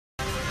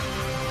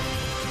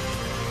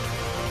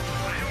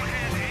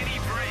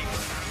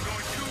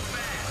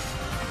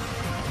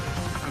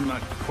I'm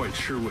not quite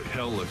sure what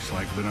hell looks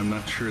like, but I'm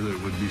not sure that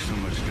it would be so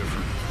much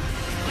different.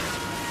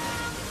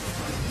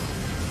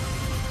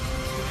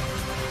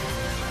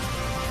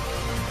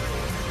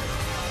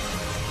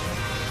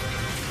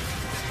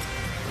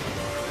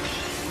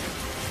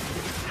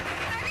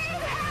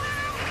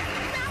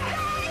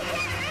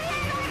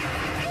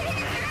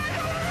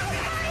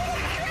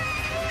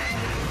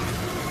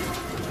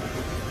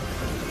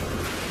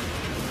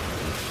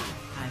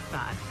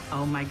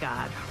 Oh my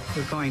God,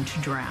 we're going to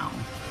drown.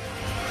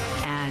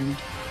 And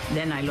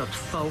then I looked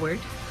forward.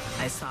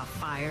 I saw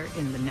fire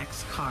in the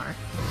next car.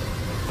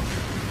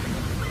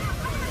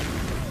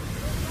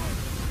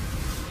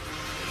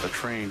 A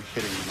train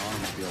hitting an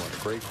automobile at a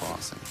grade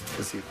crossing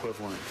is the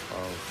equivalent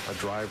of a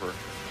driver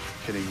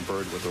hitting a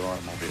bird with their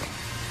automobile.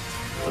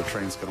 The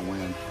train's going to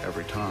win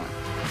every time.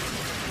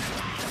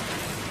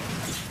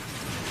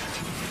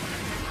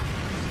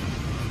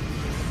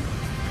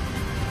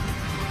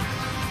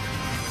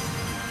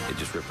 It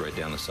just ripped right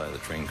down the side of the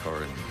train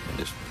car and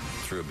just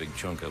threw a big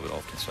chunk of it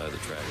off to the side of the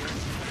track.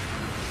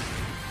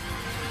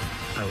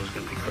 I was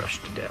going to be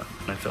crushed to death.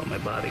 I felt my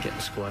body getting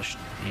squashed,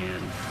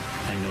 and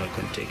I knew I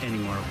couldn't take any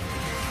more.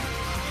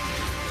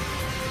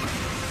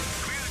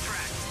 Clear the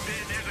tracks.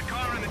 There's a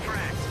car on the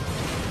tracks.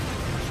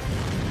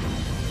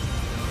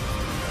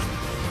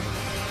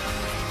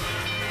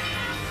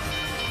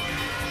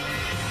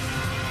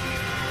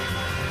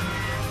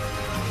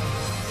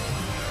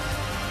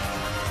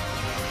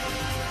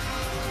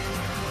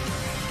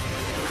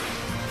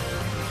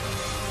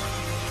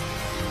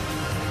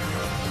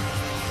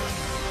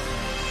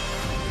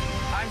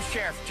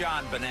 Sheriff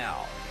John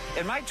Bunnell.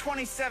 In my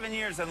 27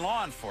 years in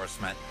law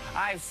enforcement,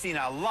 I've seen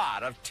a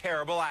lot of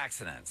terrible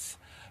accidents,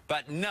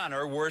 but none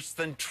are worse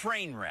than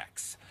train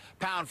wrecks.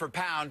 Pound for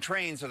pound,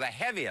 trains are the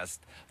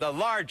heaviest, the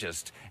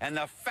largest, and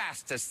the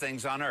fastest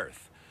things on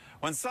earth.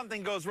 When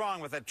something goes wrong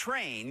with a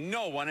train,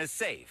 no one is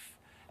safe.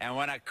 And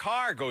when a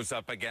car goes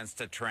up against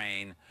a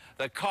train,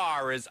 the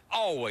car is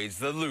always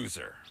the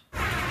loser.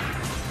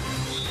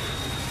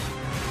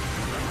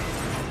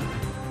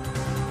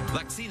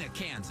 Lexina,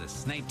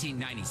 Kansas,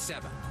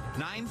 1997,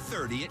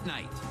 9:30 at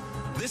night.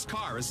 This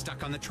car is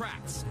stuck on the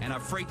tracks, and a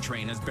freight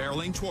train is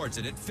barreling towards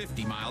it at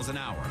 50 miles an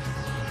hour.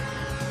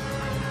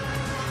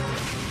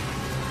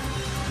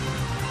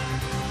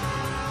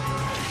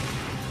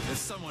 If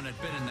someone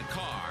had been in the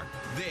car,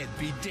 they'd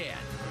be dead.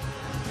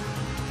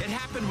 It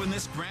happened when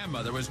this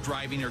grandmother was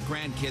driving her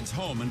grandkids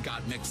home and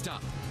got mixed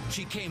up.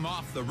 She came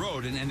off the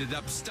road and ended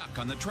up stuck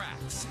on the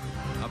tracks.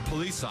 A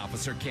police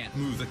officer can't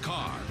move the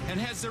car and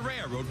has the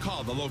railroad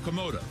call the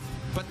locomotive.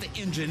 But the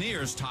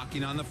engineer's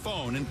talking on the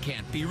phone and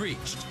can't be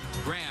reached.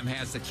 Graham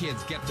has the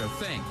kids get their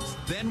things,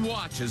 then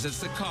watches as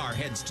the car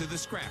heads to the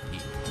scrap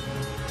heap.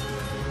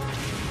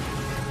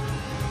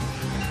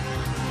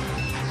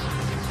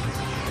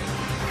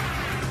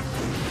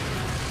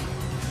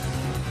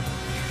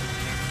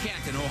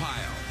 Canton,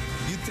 Ohio.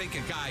 You'd think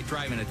a guy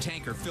driving a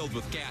tanker filled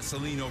with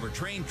gasoline over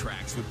train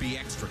tracks would be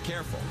extra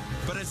careful.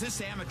 But as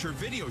this amateur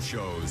video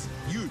shows,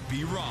 you'd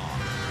be wrong.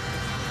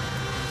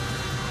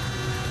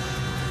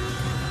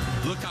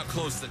 Look how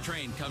close the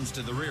train comes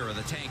to the rear of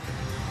the tanker.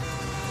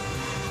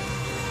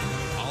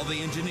 All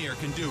the engineer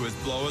can do is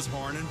blow his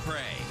horn and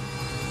pray.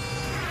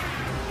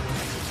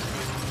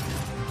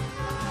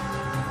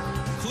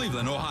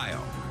 Cleveland,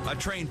 Ohio. A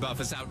train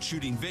buff is out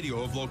shooting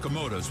video of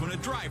locomotives when a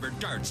driver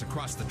darts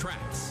across the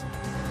tracks.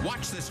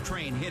 Watch this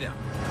train hit him.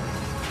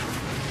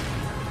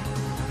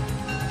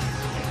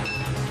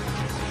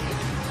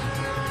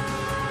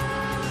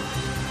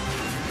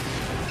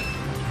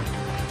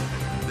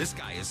 This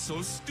guy is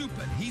so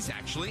stupid, he's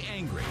actually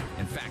angry.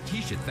 In fact,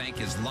 he should thank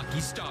his lucky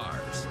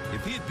stars.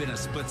 If he had been a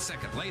split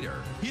second later,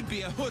 he'd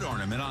be a hood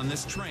ornament on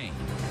this train.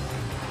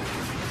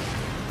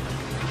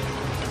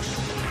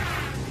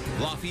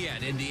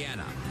 Lafayette,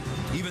 Indiana.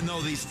 Even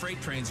though these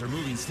freight trains are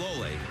moving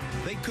slowly,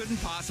 they couldn't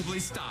possibly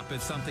stop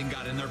if something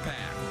got in their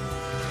path.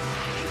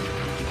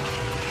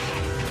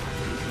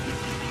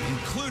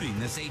 Including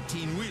this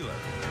 18-wheeler.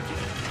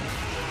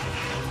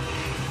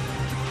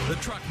 The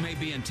truck may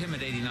be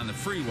intimidating on the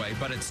freeway,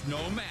 but it's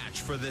no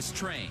match for this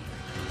train.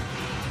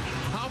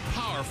 How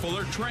powerful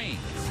are trains?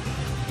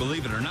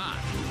 Believe it or not,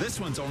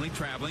 this one's only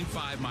traveling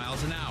 5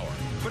 miles an hour,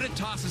 but it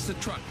tosses the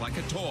truck like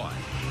a toy.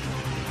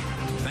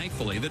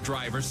 Thankfully, the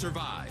driver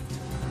survived.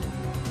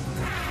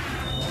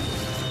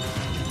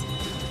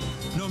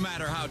 No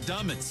matter how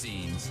dumb it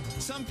seems,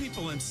 some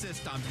people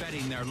insist on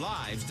betting their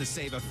lives to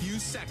save a few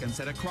seconds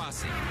at a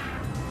crossing.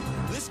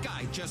 This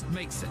guy just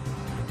makes it.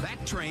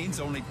 That train's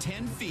only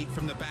 10 feet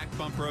from the back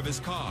bumper of his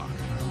car.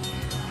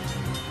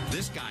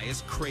 This guy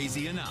is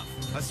crazy enough.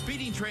 A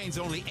speeding train's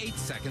only 8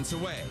 seconds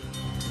away.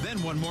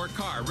 Then one more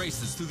car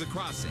races through the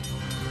crossing.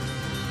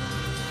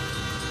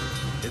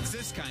 It's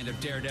this kind of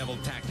daredevil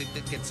tactic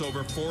that gets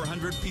over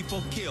 400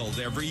 people killed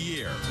every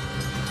year.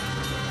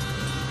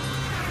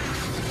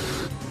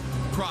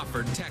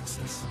 Crawford,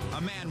 Texas.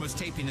 A man was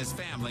taping his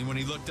family when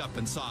he looked up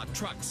and saw a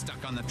truck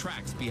stuck on the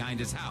tracks behind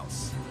his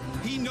house.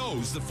 He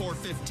knows the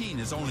 415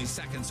 is only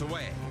seconds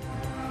away.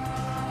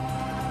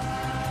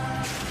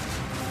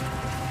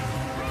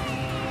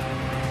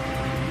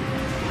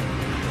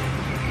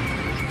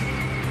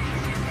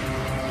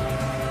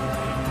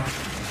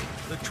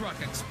 truck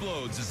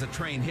explodes as the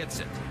train hits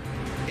it.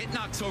 It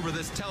knocks over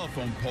this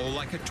telephone pole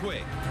like a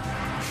twig.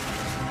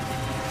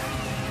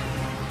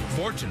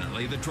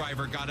 Fortunately, the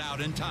driver got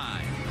out in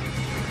time.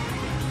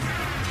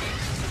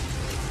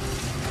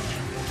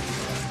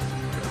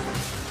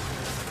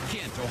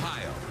 Kent,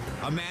 Ohio.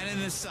 A man and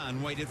his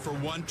son waited for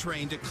one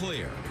train to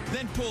clear,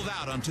 then pulled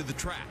out onto the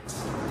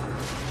tracks.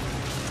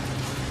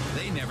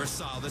 They never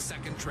saw the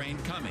second train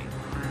coming.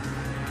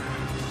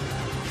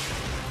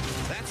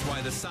 That's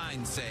why the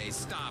signs say,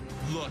 stop,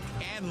 look,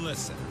 and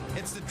listen.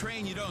 It's the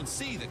train you don't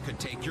see that could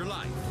take your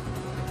life.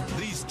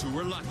 These two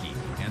were lucky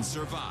and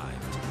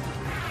survived.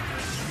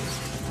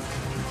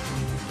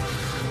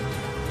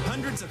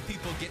 Hundreds of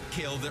people get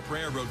killed at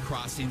railroad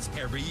crossings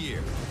every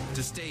year.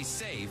 To stay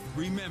safe,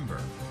 remember,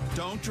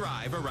 don't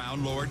drive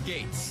around lowered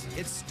gates.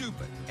 It's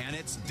stupid and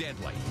it's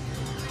deadly.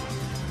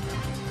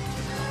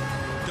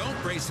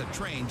 Don't race a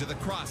train to the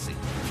crossing.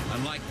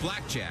 Unlike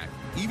blackjack,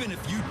 even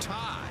if you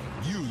tie,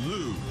 you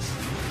lose.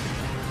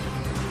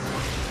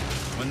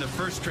 When the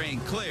first train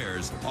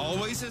clears,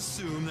 always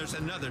assume there's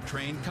another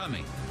train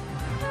coming.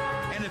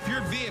 And if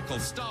your vehicle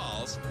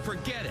stalls,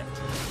 forget it.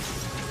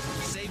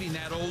 Saving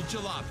that old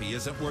jalopy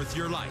isn't worth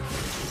your life.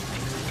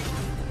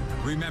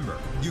 Remember,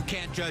 you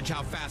can't judge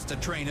how fast a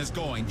train is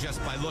going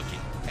just by looking,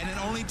 and it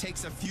only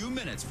takes a few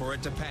minutes for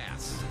it to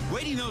pass.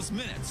 Waiting those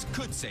minutes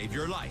could save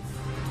your life.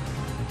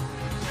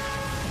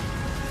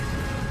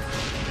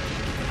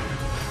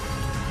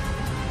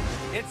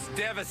 It's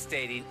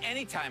devastating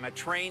anytime a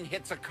train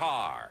hits a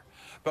car.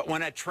 But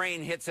when a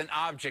train hits an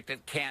object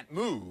it can't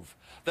move,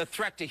 the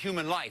threat to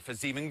human life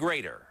is even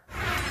greater.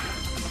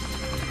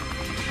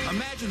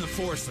 Imagine the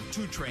force of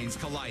two trains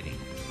colliding.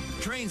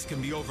 Trains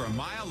can be over a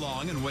mile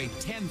long and weigh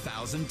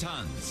 10,000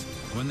 tons.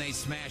 When they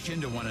smash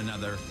into one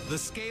another, the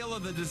scale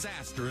of the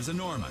disaster is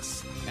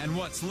enormous, and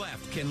what's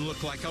left can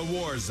look like a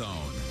war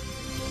zone.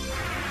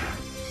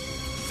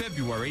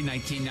 February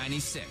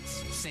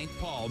 1996, St.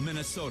 Paul,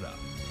 Minnesota.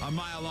 A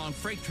mile-long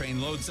freight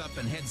train loads up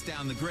and heads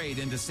down the grade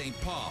into St.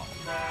 Paul.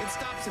 It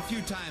stops a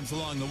few times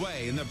along the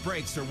way, and the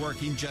brakes are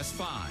working just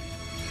fine.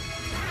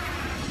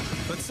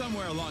 But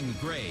somewhere along the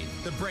grade,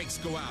 the brakes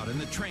go out and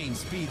the train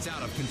speeds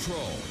out of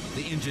control.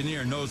 The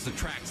engineer knows the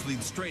tracks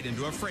lead straight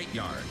into a freight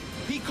yard.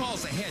 He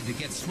calls ahead to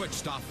get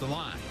switched off the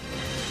line.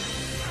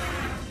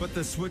 But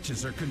the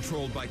switches are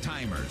controlled by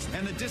timers,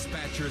 and the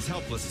dispatcher is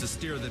helpless to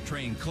steer the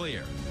train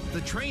clear.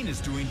 The train is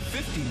doing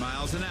 50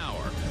 miles an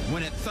hour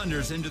when it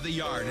thunders into the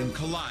yard and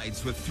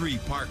collides with 3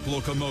 parked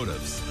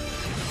locomotives.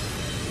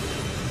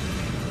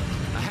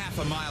 A half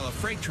a mile of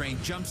freight train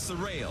jumps the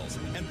rails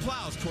and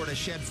plows toward a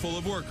shed full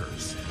of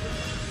workers.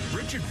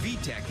 Richard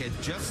Vitek had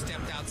just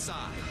stepped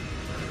outside.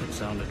 It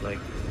sounded like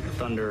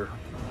thunder,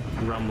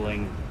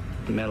 rumbling,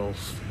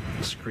 metals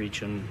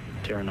screeching,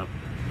 tearing up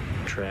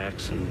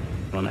tracks, and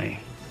when I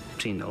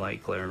seen the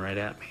light glaring right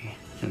at me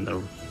and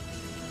the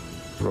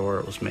roar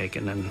it was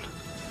making, and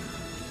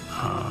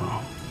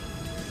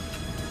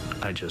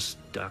I just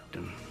ducked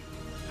and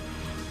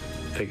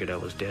figured I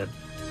was dead.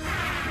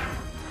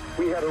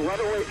 We had a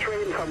runaway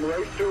train come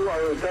right through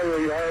our entire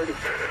yard.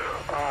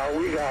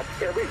 We got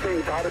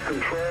everything out of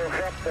control.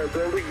 Half our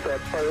buildings on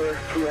fire.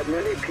 We had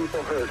many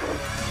people hurt.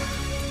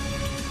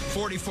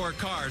 44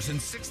 cars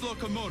and 6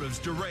 locomotives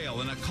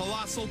derail in a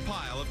colossal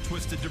pile of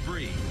twisted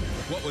debris.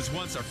 What was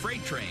once a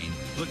freight train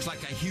looks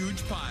like a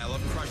huge pile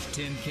of crushed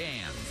tin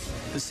cans.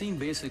 The scene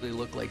basically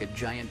looked like a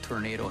giant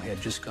tornado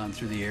had just gone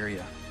through the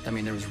area. I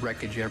mean, there was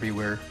wreckage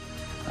everywhere,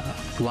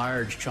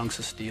 large chunks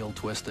of steel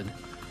twisted,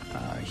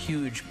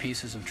 huge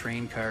pieces of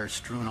train cars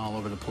strewn all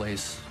over the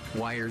place,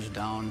 wires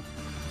down.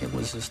 It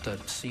was just a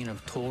scene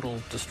of total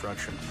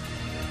destruction.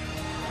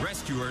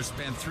 Rescuers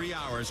spent 3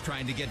 hours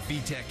trying to get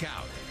Vitek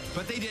out,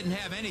 but they didn't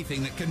have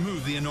anything that could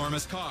move the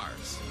enormous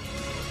cars.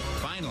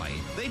 Finally,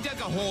 they dug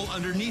a hole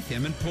underneath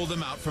him and pulled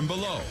him out from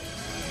below.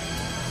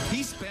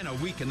 He spent a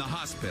week in the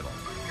hospital.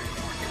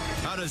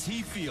 How does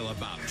he feel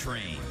about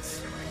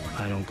trains?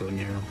 I don't go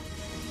near them.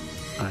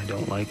 I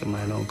don't like them.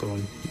 I don't go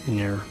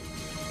near.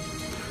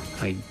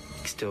 I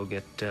still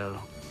get a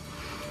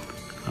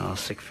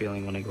sick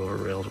feeling when I go over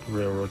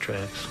railroad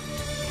tracks.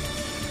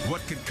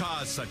 What could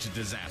cause such a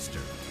disaster?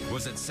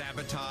 Was it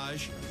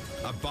sabotage?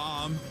 A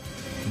bomb?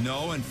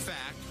 No, in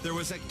fact, there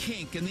was a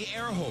kink in the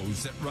air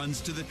hose that runs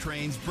to the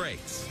train's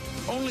brakes.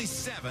 Only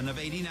 7 of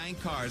 89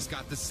 cars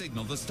got the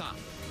signal to stop.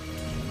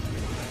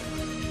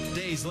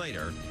 Days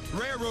later,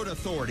 railroad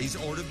authorities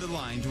ordered the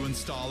line to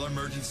install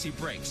emergency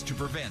brakes to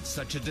prevent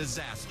such a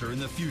disaster in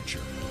the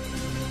future.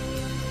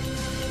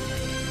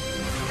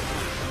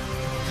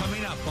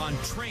 Coming up on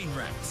Train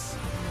Wrecks,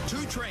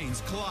 2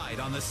 trains collide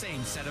on the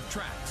same set of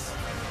tracks.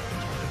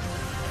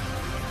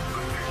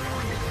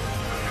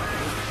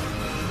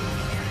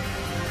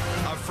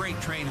 A freight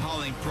train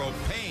hauling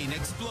propane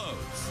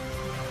explodes.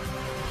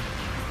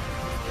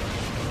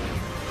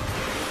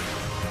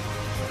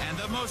 And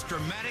the most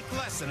dramatic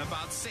lesson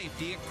about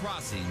safety at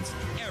crossings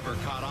ever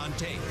caught on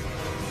tape.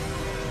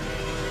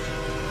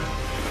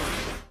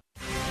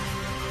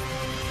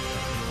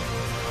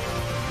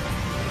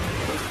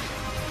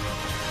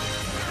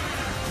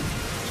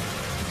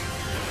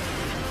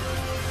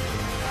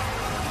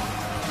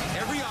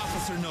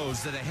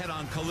 shows that a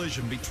head-on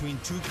collision between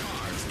two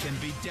cars can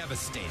be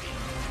devastating.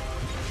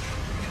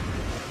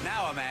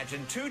 Now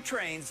imagine two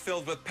trains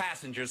filled with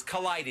passengers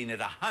colliding at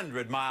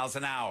 100 miles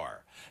an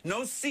hour.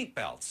 No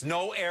seatbelts,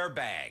 no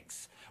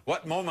airbags.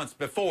 What moments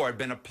before had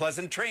been a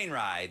pleasant train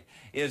ride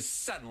is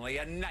suddenly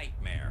a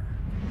nightmare.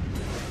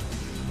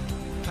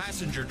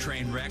 Passenger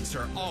train wrecks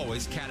are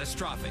always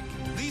catastrophic.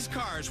 These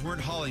cars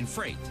weren't hauling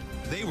freight.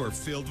 They were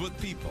filled with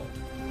people.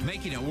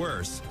 Making it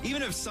worse,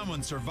 even if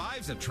someone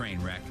survives a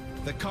train wreck,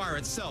 the car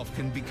itself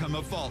can become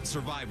a vault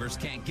survivors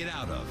can't get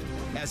out of,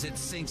 as it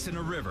sinks in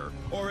a river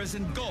or is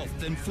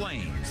engulfed in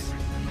flames.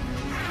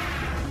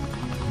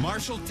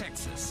 Marshall,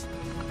 Texas.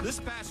 This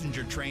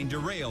passenger train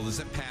derailed as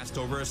it passed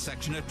over a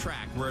section of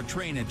track where a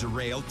train had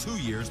derailed 2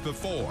 years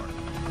before.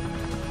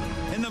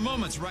 In the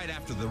moments right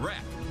after the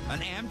wreck, an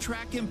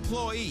Amtrak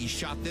employee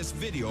shot this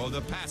video of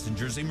the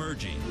passengers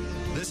emerging.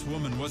 This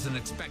woman wasn't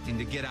expecting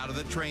to get out of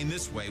the train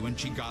this way when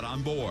she got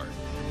on board.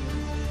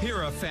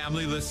 Here a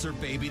family lifts her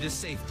baby to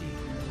safety.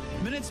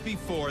 Minutes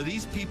before,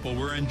 these people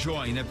were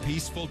enjoying a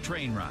peaceful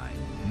train ride.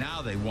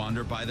 Now they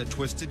wander by the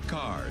twisted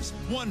cars,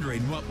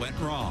 wondering what went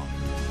wrong.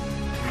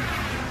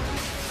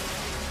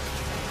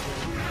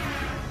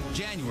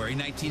 January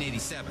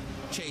 1987,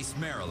 Chase,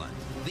 Maryland.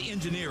 The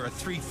engineer of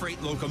 3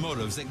 freight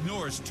locomotives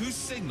ignores 2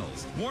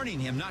 signals, warning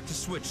him not to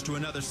switch to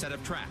another set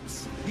of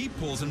tracks. He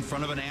pulls in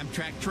front of an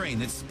Amtrak train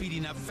that's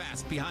speeding up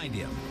fast behind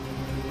him.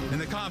 In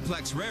the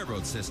complex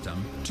railroad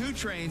system, 2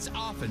 trains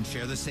often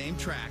share the same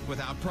track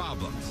without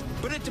problems.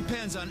 But it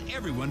depends on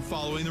everyone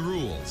following the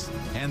rules.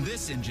 And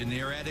this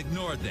engineer had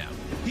ignored them.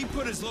 He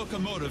put his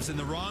locomotives in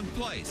the wrong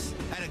place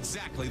at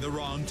exactly the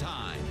wrong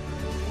time.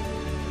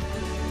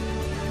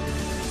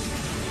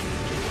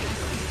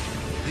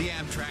 The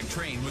Amtrak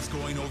train was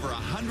going over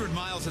 100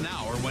 miles an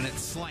hour when it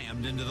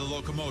slammed into the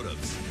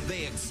locomotives.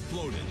 They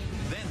exploded.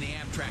 Then the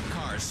Amtrak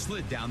cars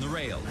slid down the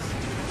rails.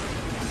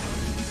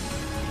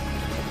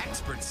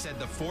 Experts said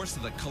the force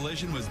of the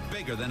collision was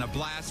bigger than a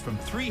blast from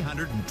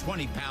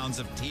 320 pounds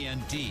of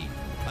TNT,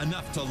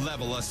 enough to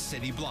level a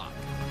city block.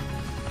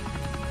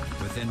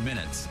 Within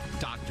minutes,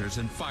 doctors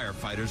and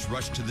firefighters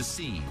rushed to the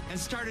scene and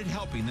started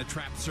helping the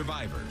trapped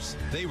survivors.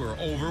 They were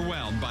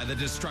overwhelmed by the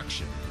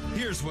destruction.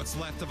 Here's what's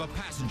left of a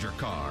passenger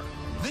car.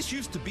 This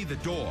used to be the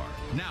door.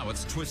 Now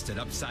it's twisted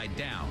upside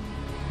down.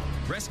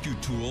 Rescue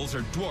tools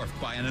are dwarfed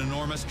by an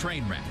enormous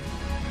train wreck.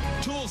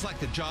 Tools like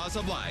the jaws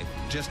of life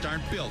just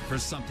aren't built for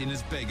something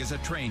as big as a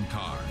train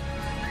car.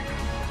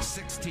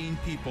 16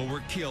 people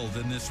were killed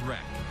in this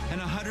wreck, and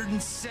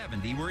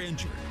 170 were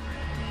injured.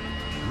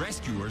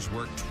 Rescuers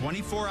worked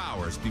 24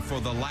 hours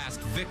before the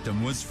last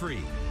victim was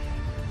free.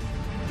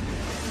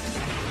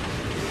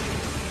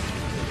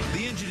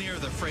 The engineer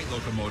of the freight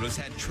locomotives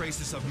had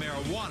traces of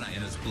marijuana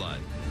in his blood.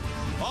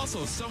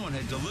 Also, someone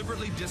had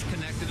deliberately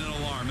disconnected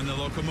an alarm in the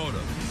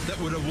locomotive that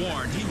would have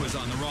warned he was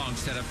on the wrong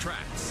set of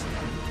tracks.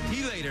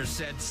 He later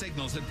said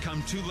signals had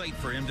come too late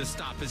for him to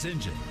stop his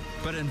engine,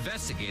 but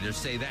investigators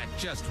say that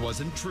just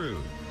wasn't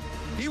true.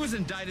 He was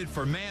indicted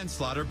for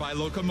manslaughter by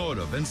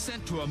locomotive and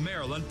sent to a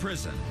Maryland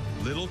prison.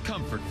 Little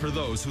comfort for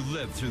those who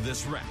lived through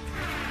this wreck.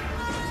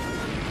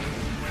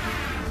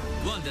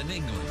 London,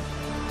 England.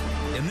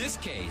 In this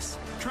case,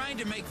 trying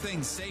to make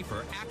things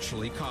safer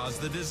actually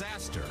caused the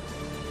disaster.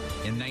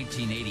 In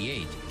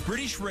 1988,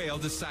 British Rail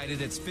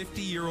decided its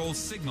 50-year-old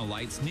signal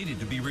lights needed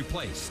to be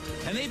replaced,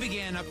 and they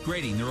began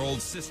upgrading their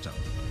old system.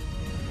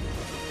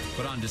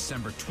 But on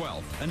December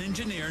 12th, an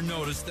engineer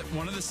noticed that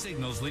one of the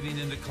signals leading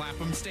into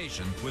Clapham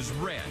Station was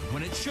red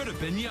when it should have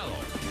been yellow.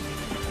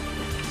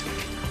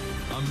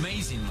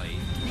 Amazingly,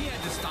 he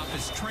had to stop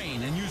his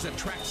train and use a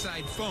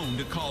trackside phone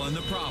to call in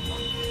the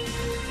problem.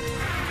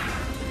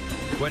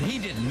 What he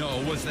didn't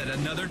know was that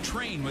another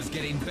train was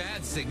getting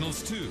bad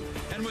signals too,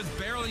 and was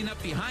barreling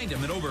up behind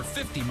him at over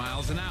 50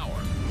 miles an hour.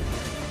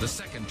 The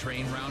second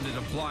train rounded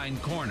a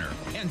blind corner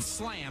and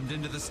slammed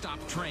into the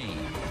stopped train.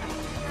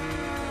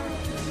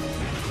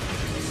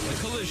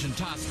 The collision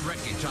tossed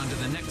wreckage onto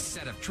the next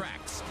set of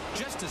tracks,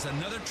 just as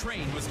another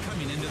train was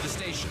coming into the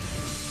station.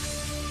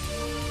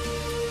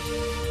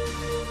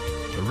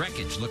 The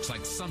wreckage looks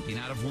like something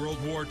out of World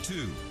War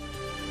II.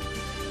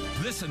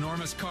 This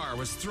enormous car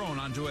was thrown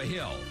onto a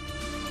hill.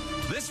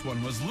 This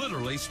one was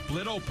literally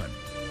split open.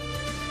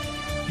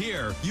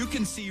 Here, you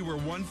can see where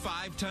one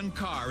 5-ton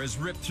car is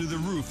ripped through the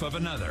roof of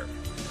another.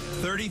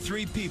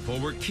 33 people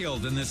were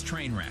killed in this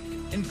train wreck,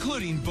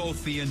 including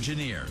both the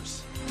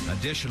engineers.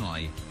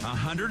 Additionally,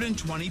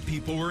 120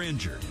 people were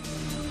injured.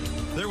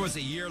 There was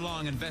a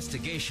year-long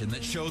investigation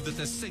that showed that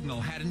the signal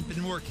hadn't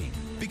been working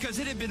because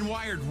it had been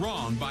wired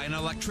wrong by an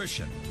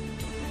electrician.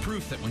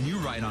 Proof that when you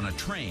ride on a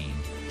train,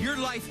 your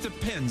life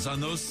depends on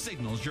those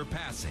signals you're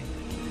passing.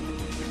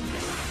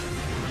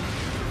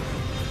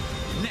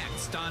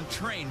 Next on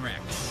train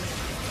wrecks.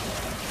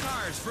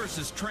 Cars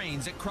versus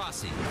trains at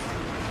crossing.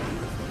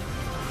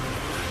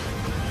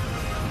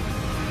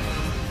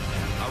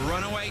 A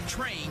runaway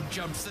train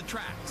jumps the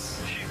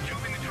tracks. She's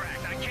jumping the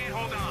tracks. I can't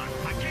hold on.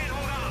 I can't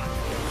hold on.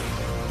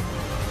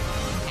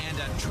 And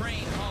a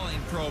train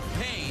hauling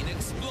propane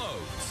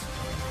explodes.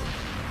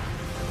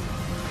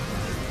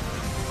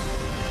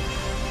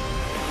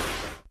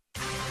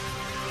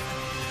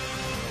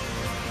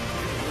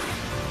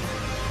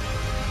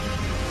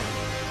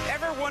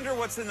 Wonder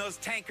what's in those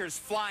tankers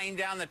flying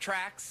down the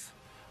tracks?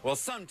 Well,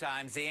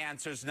 sometimes the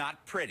answer's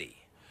not pretty.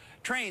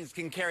 Trains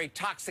can carry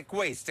toxic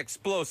waste,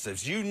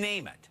 explosives, you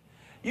name it.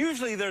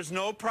 Usually there's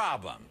no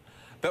problem.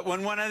 But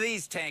when one of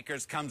these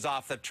tankers comes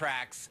off the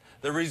tracks,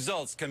 the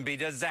results can be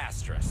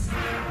disastrous.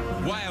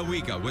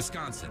 Waiawega,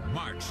 Wisconsin,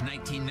 March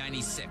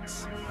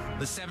 1996.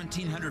 The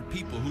 1,700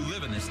 people who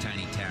live in this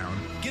tiny town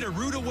get a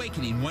rude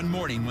awakening one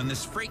morning when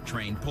this freight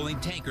train pulling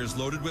tankers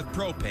loaded with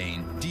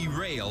propane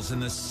derails in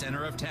the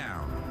center of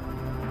town.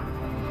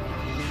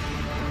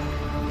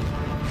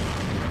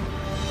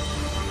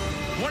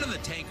 One of the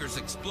tankers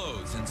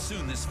explodes, and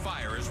soon this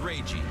fire is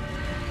raging.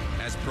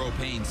 As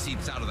propane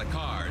seeps out of the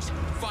cars,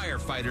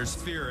 firefighters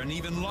fear an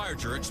even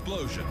larger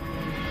explosion.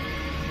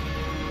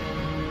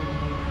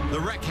 The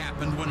wreck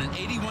happened when an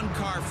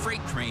 81-car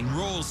freight train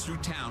rolls through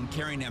town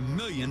carrying 1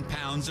 million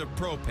pounds of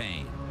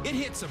propane. It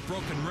hits a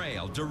broken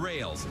rail,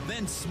 derails,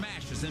 then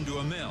smashes into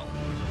a mill.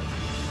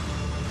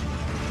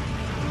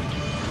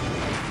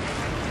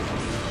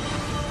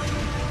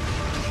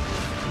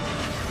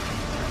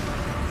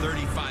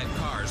 "35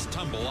 cars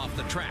tumble off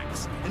the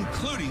tracks,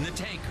 including the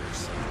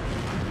tankers.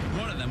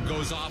 One of them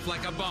goes off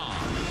like a bomb.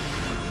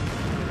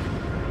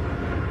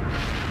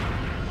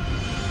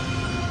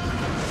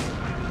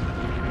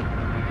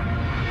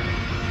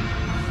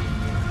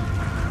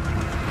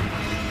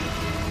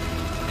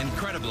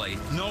 Incredibly,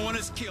 no one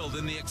is killed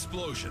in the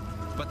explosion,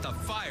 but the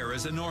fire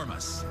is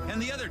enormous,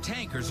 and the other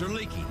tankers are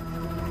leaking.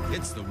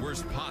 It's the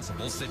worst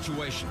possible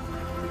situation.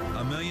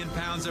 1 million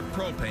pounds of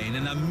propane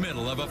in the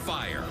middle of a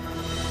fire.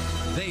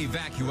 They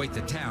evacuate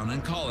the town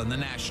and call in the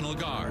National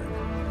Guard.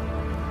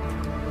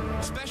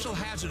 Special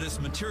hazardous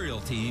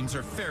material teams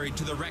are ferried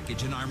to the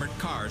wreckage in armored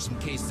cars in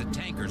case the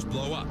tankers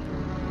blow up.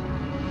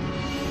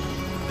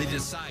 They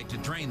decide to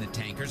drain the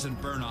tankers and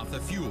burn off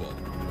the fuel,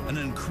 an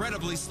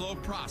incredibly slow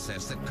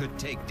process that could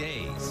take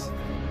days.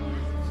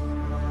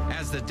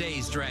 As the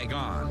days drag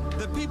on,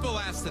 the people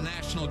ask the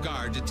National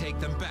Guard to take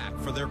them back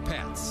for their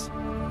pets.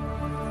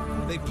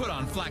 They put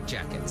on flak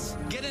jackets,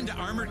 get into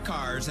armored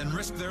cars, and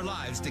risk their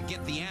lives to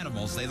get the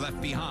animals they left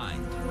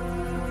behind.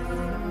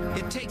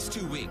 It takes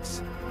 2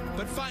 weeks,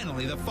 but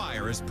finally the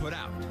fire is put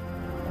out.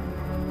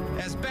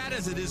 As bad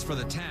as it is for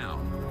the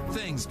town,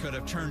 things could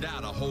have turned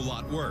out a whole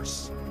lot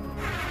worse.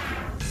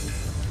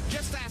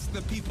 Just ask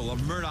the people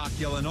of Murdoch,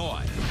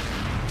 Illinois.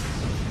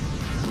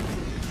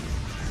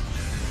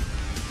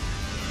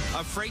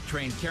 A freight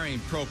train carrying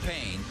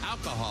propane,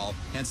 alcohol,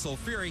 and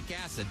sulfuric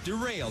acid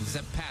derailed as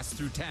it passed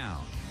through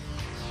town.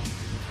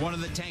 One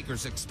of the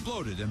tankers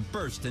exploded and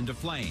burst into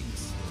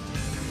flames.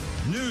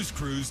 News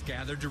crews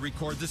gathered to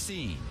record the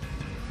scene.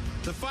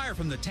 The fire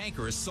from the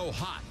tanker is so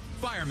hot,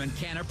 firemen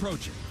can't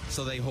approach it,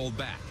 so they hold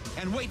back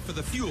and wait for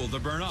the fuel to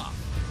burn off.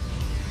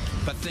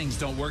 But things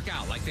don't work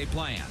out like they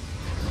planned.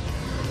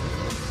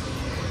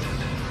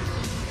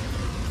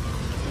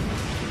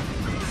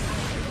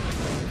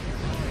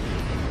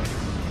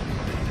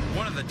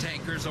 One of the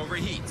tankers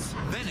overheats,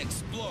 then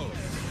explodes.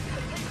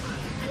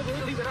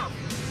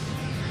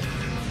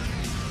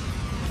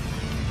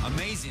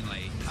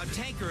 Amazingly, a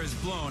tanker is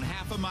blown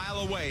half a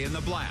mile away in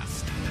the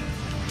blast.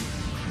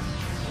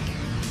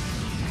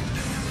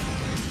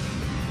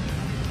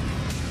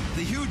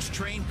 The huge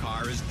train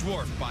car is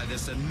dwarfed by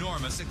this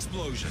enormous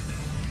explosion.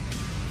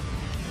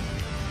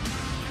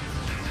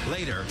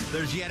 Later,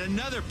 there's yet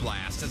another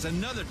blast as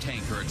another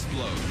tanker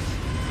explodes.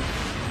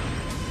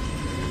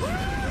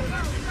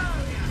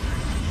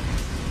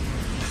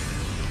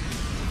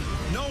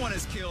 No one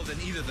is killed in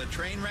either the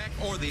train wreck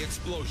or the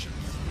explosions,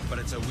 but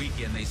it's a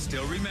weekend they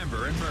still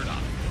remember in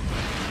Murdoch.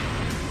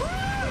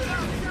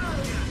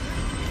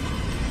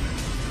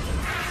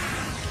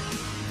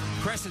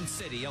 Crescent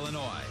City,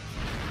 Illinois.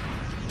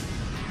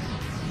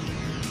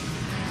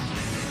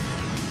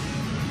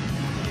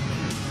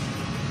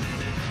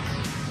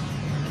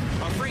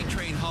 A freight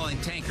train hauling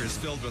tankers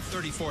filled with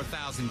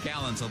 34,000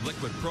 gallons of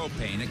liquid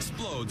propane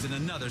explodes in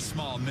another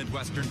small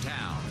Midwestern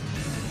town.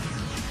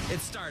 It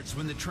starts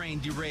when the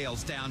train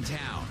derails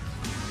downtown.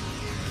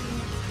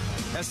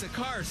 As the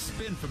cars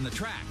spin from the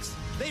tracks,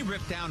 they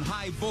rip down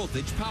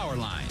high-voltage power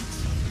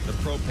lines. The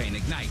propane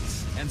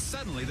ignites, and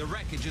suddenly the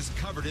wreckage is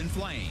covered in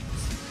flames.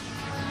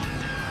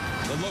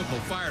 The local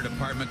fire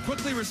department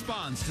quickly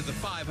responds to the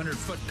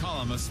 500-foot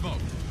column of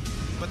smoke,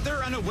 but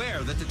they're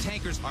unaware that the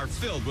tankers are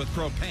filled with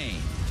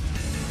propane.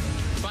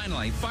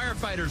 Finally,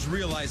 firefighters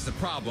realize the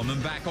problem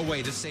and back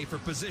away to safer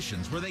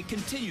positions where they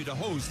continue to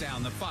hose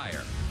down the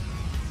fire.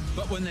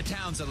 But when the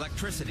town's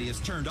electricity is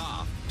turned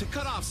off to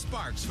cut off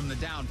sparks from the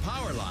downed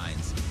power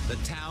lines, the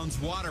town's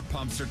water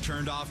pumps are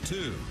turned off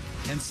too.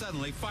 And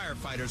suddenly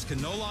firefighters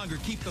can no longer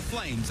keep the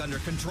flames under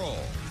control.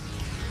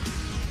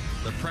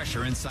 The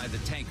pressure inside the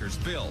tankers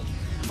builds.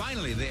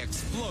 Finally, they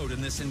explode in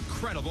this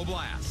incredible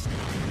blast.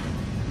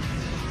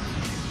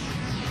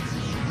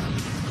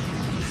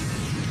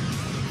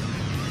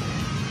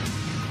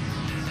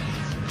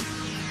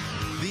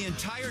 The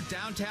entire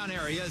downtown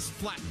area is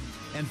flattened,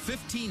 and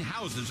 15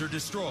 houses are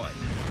destroyed.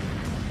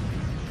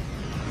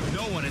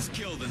 No one is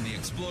killed in the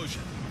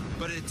explosion,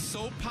 but it's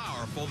so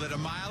powerful that a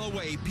mile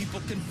away, people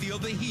can feel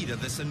the heat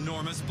of this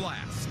enormous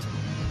blast.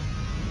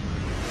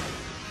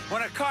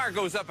 When a car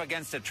goes up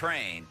against a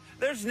train,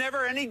 there's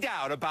never any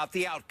doubt about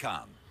the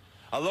outcome.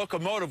 A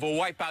locomotive will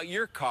wipe out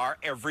your car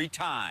every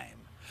time.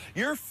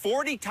 You're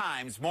 40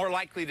 times more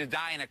likely to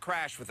die in a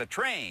crash with a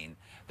train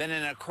than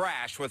in a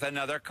crash with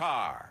another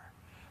car.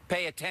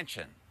 Pay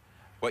attention.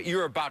 What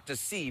you're about to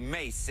see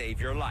may save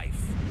your life.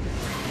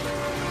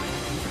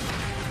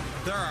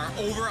 There are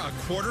over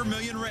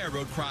 250,000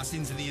 railroad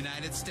crossings in the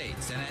United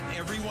States, and at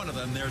every one of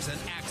them, there's an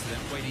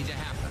accident waiting to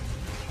happen.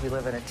 We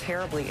live in a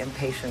terribly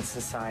impatient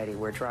society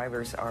where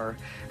drivers are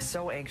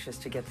so anxious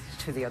to get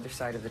to the other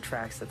side of the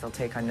tracks that they'll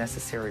take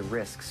unnecessary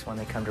risks when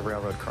they come to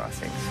railroad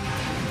crossings.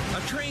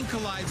 A train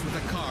collides with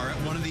a car at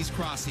one of these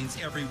crossings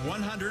every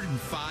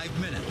 105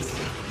 minutes.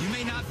 You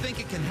may not think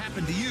it can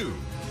happen to you,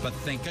 but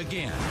think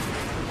again.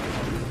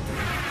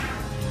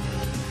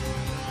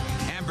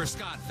 Amber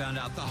Scott found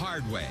out the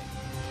hard way.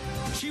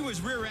 She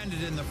was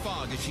rear-ended in the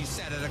fog as she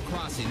sat at a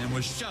crossing and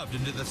was shoved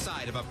into the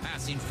side of a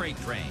passing freight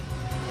train.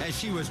 As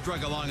she was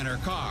dragged along in her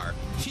car,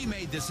 she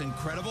made this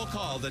incredible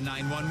call to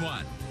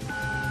 911.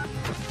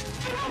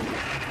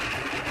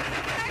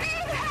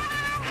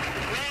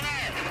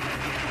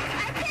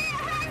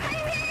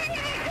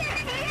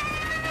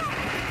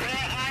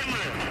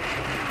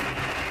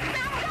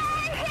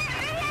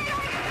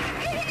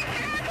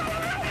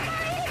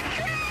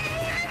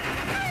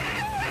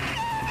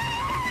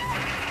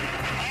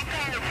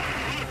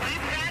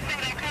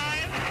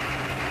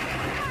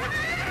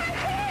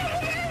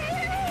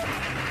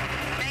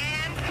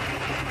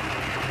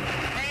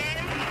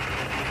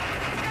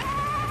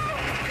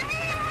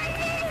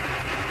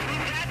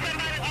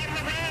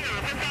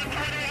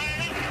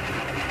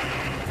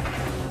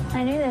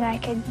 I knew that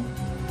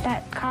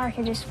that car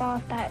could just fall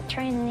off that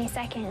train any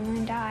second and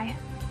then die.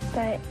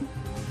 But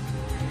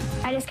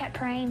I just kept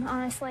praying,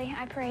 honestly.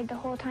 I prayed the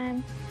whole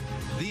time.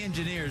 The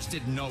engineers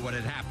didn't know what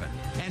had happened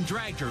and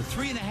dragged her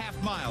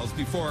 3.5 miles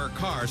before her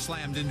car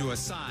slammed into a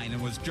sign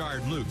and was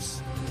jarred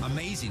loose.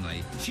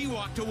 Amazingly, she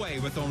walked away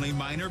with only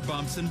minor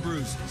bumps and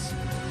bruises.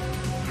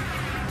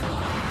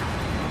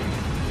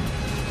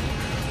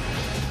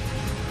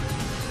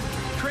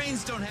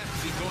 Trains don't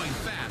have to be going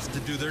fast to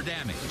do their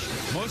damage.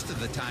 Most of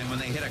the time when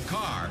they hit a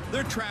car,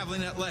 they're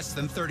traveling at less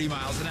than 30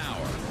 miles an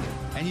hour.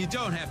 And you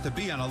don't have to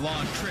be on a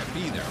long trip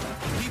either.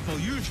 People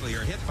usually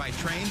are hit by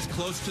trains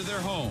close to their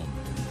home.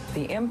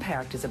 The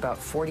impact is about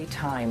 40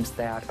 times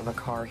that of a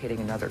car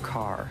hitting another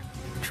car.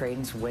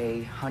 Trains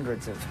weigh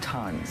hundreds of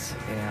tons,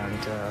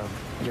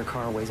 and your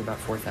car weighs about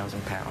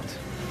 4,000 pounds.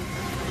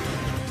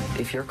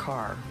 If your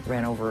car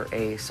ran over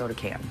a soda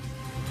can,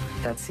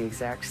 that's the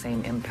exact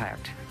same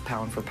impact,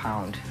 pound for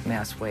pound,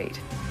 mass weight.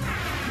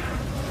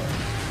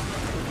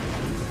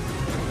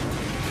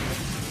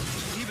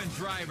 Even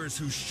drivers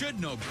who should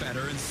know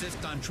better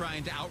insist on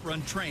trying to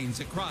outrun trains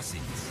at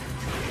crossings.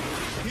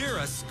 Here,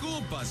 a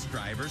school bus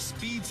driver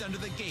speeds under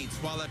the gates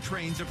while a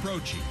train's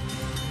approaching.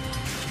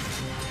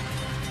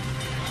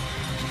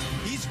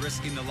 He's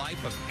risking the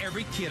life of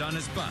every kid on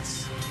his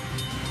bus.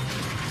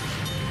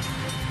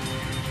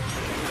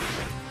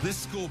 This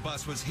school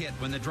bus was hit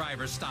when the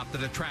driver stopped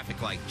at a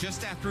traffic light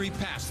just after he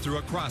passed through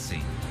a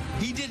crossing.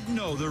 He didn't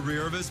know the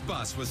rear of his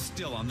bus was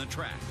still on the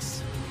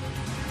tracks.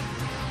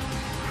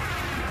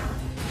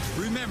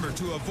 Remember,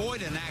 to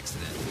avoid an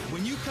accident,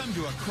 when you come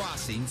to a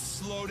crossing,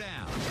 slow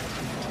down.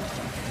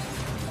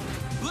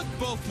 Look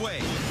both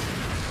ways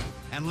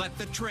and let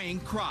the train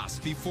cross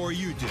before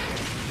you do.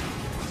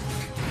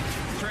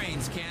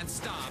 Trains can't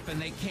stop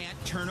and they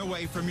can't turn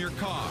away from your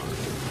car.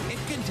 It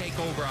can take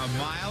over 1.5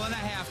 miles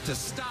to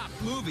stop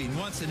moving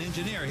once an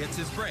engineer hits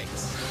his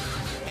brakes.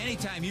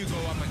 Anytime you go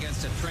up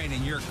against a train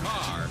in your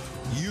car,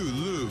 you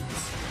lose.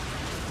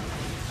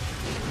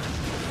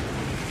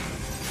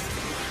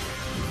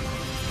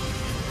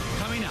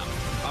 Coming up,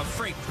 a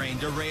freight train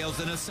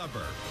derails in a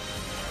suburb.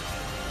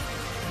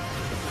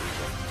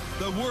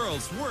 The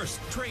world's worst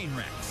train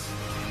wrecks.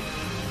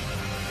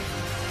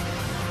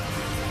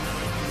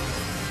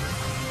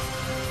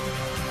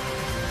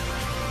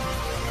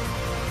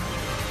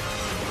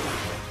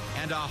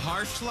 And a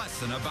harsh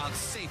lesson about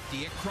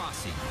safety at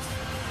crossings.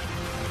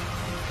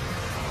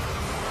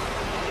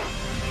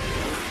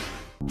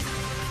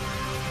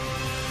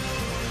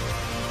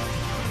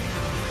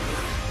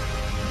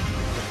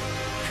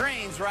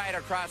 Trains ride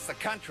across the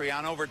country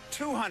on over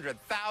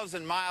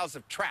 200,000 miles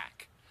of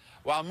track.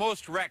 While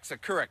most wrecks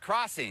occur at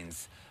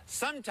crossings,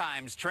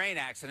 sometimes train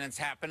accidents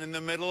happen in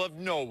the middle of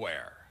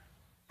nowhere.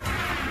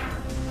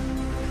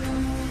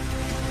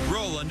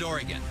 Roland,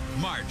 Oregon,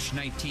 March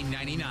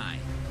 1999.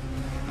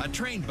 A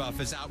train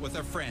buff is out with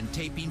a friend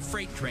taping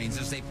freight trains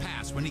as they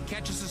pass when he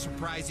catches a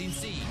surprising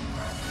scene.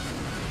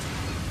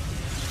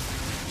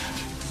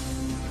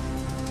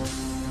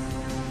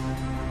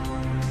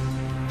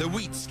 The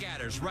wheat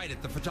scatters right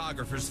at the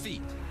photographer's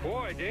feet.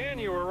 Boy, Dan,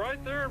 you were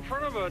right there in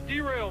front of a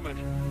derailment.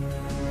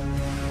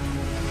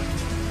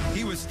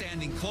 He was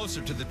standing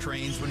closer to the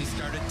trains when he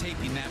started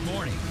taping that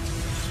morning.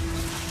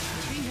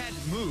 He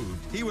hadn't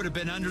moved, he would have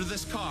been under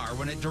this car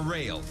when it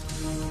derailed.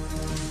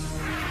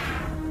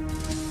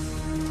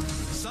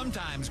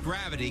 Sometimes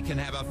gravity can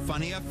have a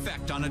funny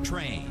effect on a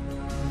train.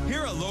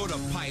 Here a load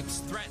of pipes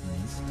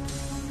threatens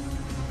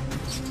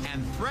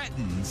and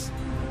threatens,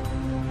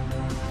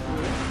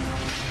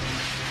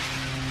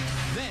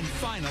 then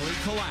finally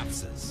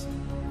collapses.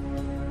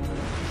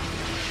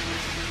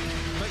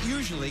 But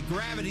usually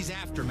gravity's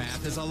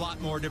aftermath is a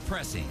lot more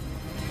depressing.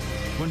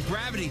 When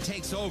gravity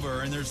takes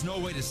over and there's no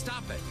way to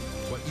stop it,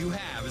 what you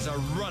have is a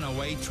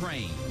runaway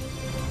train.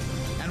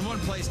 And one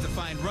place to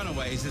find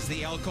runaways is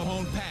the El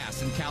Cajon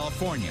Pass in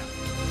California.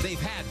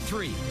 They've had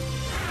 3.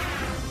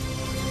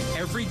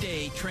 Every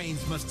day,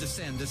 trains must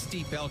descend the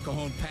steep El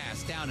Cajon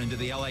Pass down into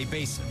the LA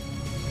basin.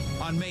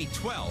 On May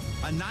 12th,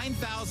 a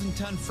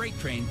 9,000-ton freight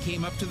train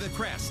came up to the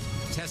crest,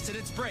 tested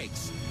its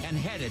brakes, and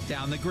headed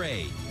down the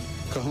grade.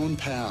 Cajon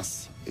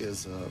Pass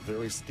is a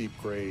very steep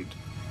grade.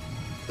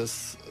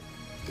 This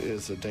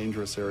is a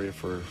dangerous area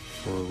for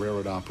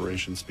railroad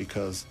operations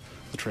because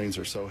the trains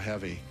are so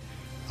heavy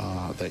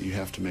that you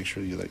have to make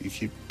sure that you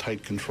keep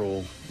tight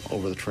control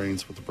over the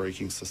trains with the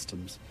braking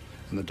systems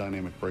and the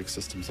dynamic brake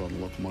systems on the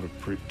locomotive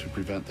to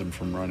prevent them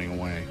from running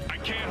away. I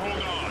can't hold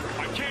on.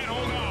 I can't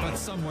hold on. But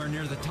somewhere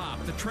near the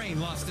top, the train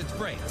lost its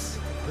brakes.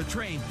 The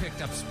train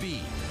picked up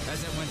speed.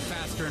 As it went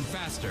faster and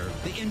faster,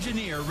 the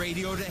engineer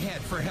radioed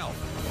ahead for help.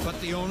 But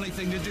the only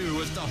thing to do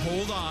was to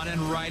hold on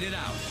and ride it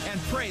out and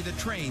pray the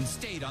train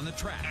stayed on the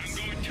tracks.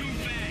 I'm going too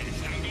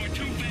fast. I'm going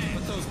too fast.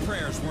 But those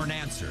prayers weren't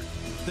answered.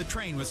 The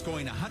train was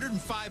going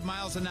 105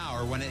 miles an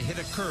hour when it hit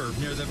a curve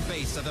near the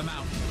base of the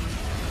mountain.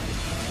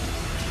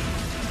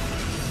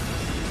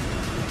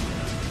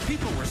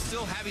 People were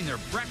still having their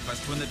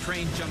breakfast when the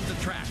train jumped the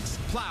tracks,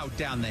 plowed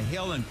down the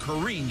hill, and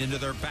careened into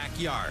their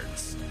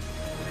backyards.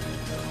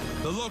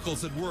 The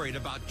locals had worried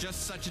about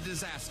just such a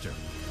disaster.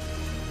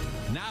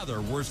 Now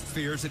their worst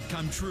fears had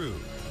come true.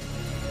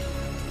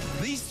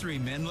 These 3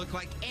 men look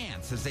like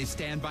ants as they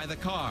stand by the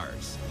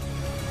cars.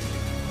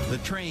 The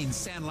train's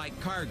sand-like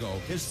cargo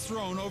is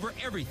thrown over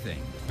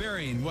everything,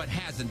 burying what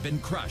hasn't been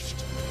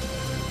crushed.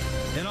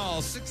 In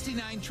all,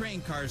 69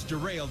 train cars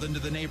derailed into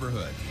the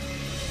neighborhood,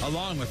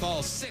 along with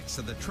all 6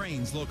 of the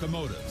train's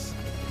locomotives.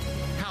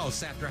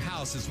 House after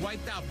house is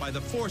wiped out by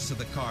the force of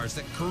the cars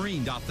that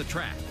careened off the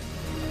track.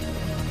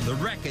 The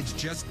wreckage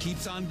just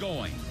keeps on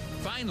going.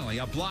 Finally,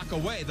 a block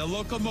away, the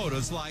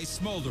locomotives lie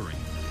smoldering.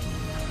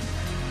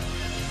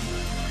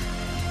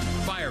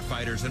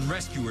 Firefighters and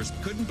rescuers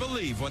couldn't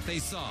believe what they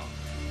saw.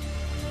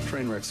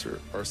 Train wrecks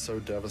are so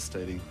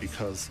devastating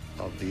because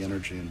of the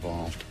energy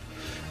involved.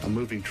 A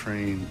moving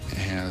train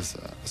has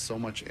so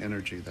much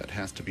energy that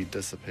has to be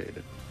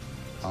dissipated.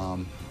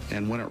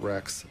 And when it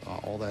wrecks,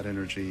 all that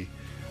energy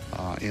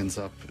ends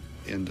up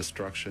in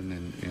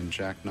destruction and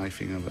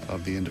jackknifing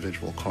of the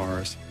individual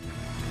cars.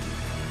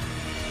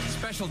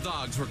 Special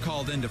dogs were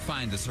called in to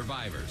find the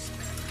survivors.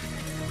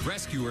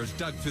 Rescuers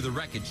dug through the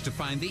wreckage to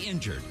find the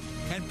injured,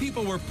 and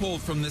people were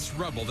pulled from this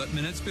rubble that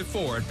minutes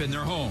before had been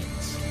their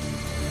homes.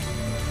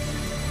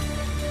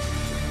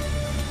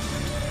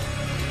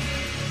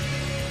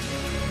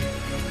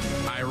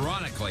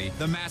 Ironically,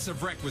 the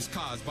massive wreck was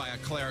caused by a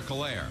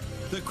clerical error.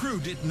 The crew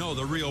didn't know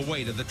the real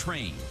weight of the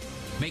train.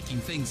 Making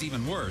things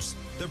even worse,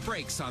 the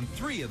brakes on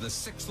 3 of the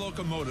 6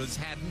 locomotives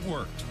hadn't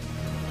worked.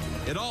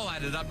 It all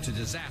added up to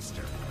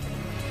disaster.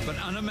 But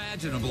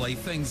unimaginably,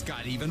 things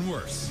got even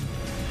worse.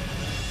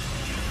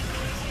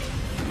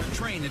 The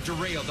train had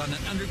derailed on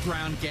an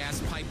underground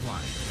gas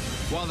pipeline.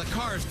 While the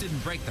cars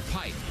didn't break the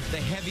pipe, the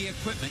heavy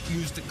equipment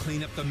used to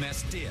clean up the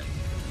mess did.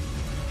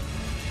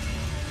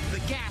 The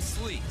gas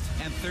leaked,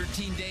 and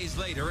 13 days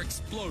later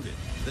exploded.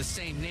 The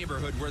same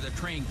neighborhood where the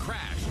train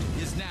crashed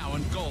is now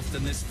engulfed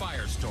in this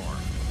firestorm.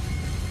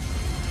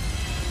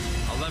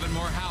 11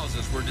 more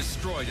houses were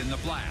destroyed in the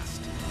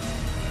blast.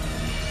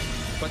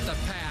 But the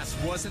pass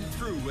wasn't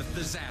through with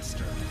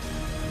disaster.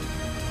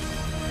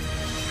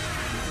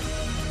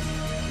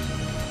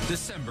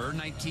 December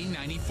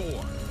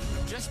 1994.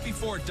 Just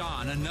before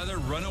dawn, another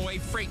runaway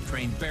freight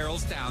train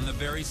barrels down the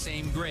very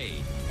same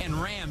grade and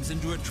rams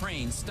into a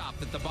train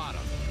stopped at the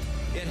bottom.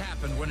 It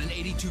happened when an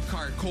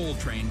 82-car coal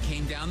train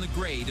came down the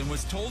grade and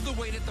was told to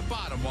wait at the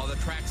bottom while the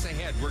tracks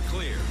ahead were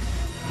clear.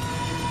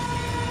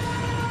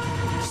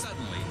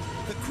 Suddenly,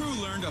 the crew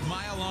learned a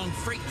mile-long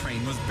freight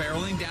train was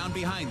barreling down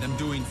behind them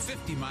doing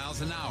 50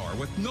 miles an hour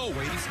with no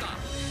way to stop.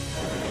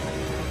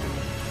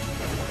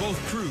 Both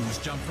crews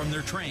jumped from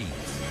their trains.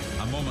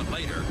 A moment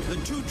later, the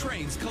 2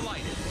 trains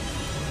collided.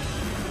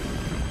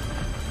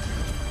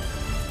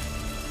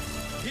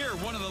 Here,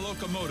 one of the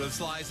locomotives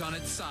lies on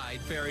its side,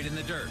 buried in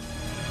the dirt.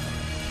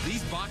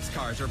 These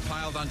boxcars are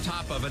piled on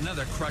top of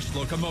another crushed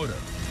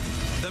locomotive.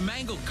 The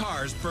mangled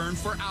cars burned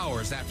for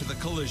hours after the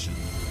collision.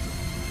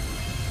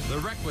 The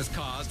wreck was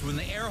caused when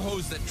the air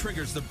hose that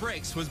triggers the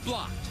brakes was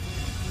blocked.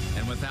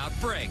 And without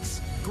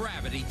brakes,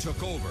 gravity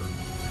took over.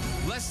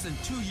 Less than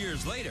 2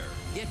 years later,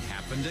 it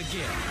happened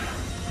again.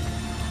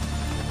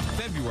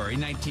 February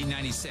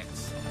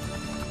 1996.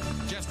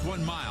 Just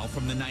 1 mile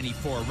from the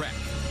 94 wreck,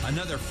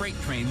 another freight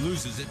train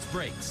loses its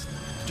brakes.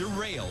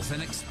 derails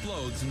and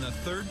explodes in the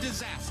third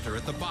disaster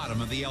at the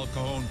bottom of the El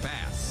Cajon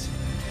Pass.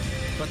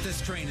 But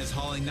this train is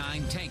hauling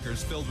 9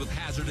 tankers filled with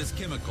hazardous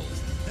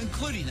chemicals,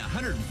 including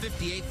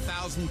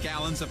 158,000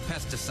 gallons of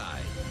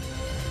pesticide.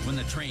 When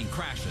the train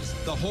crashes,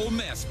 the whole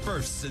mess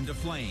bursts into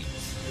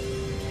flames.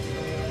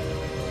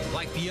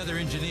 Like the other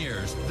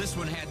engineers, this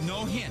one had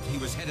no hint he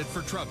was headed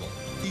for trouble.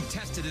 He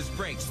tested his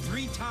brakes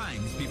 3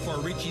 times before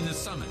reaching the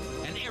summit,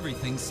 and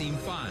everything seemed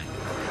fine.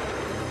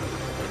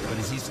 But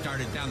as he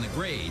started down the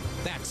grade,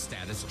 that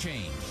status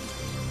changed.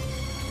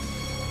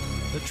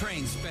 The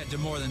train sped to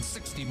more than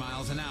 60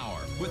 miles an hour,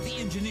 with the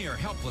engineer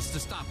helpless to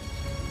stop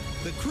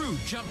it. The crew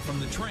jumped from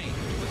the train,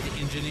 but the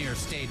engineer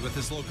stayed with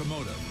his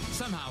locomotive,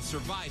 somehow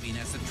surviving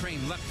as the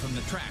train leapt from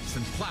the tracks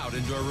and plowed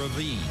into a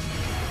ravine.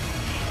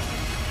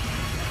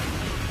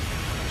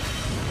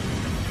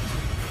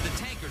 The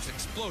tankers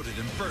exploded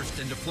and burst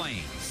into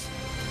flames.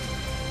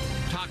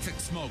 Toxic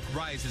smoke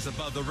rises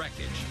above the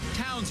wreckage.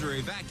 Towns are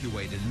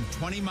evacuated and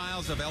 20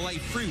 miles of LA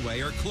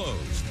freeway are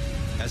closed.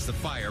 As the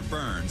fire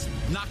burns,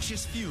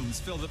 noxious fumes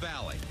fill the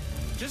valley.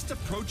 Just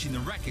approaching the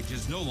wreckage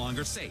is no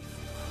longer safe.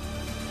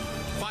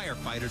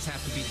 Firefighters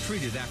have to be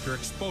treated after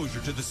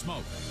exposure to the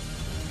smoke.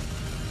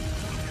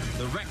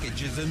 The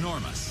wreckage is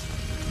enormous.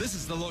 This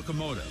is the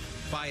locomotive.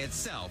 By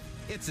itself,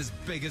 it's as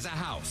big as a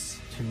house.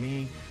 To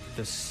me,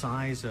 the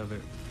size of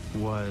it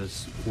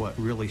was what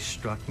really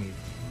struck me.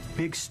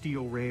 Big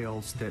steel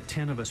rails that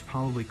 10 of us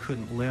probably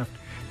couldn't lift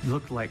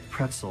looked like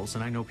pretzels,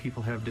 and I know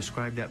people have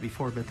described that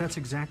before, but that's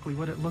exactly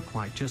what it looked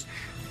like, just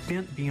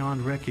bent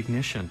beyond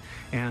recognition.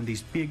 And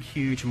these big,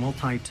 huge,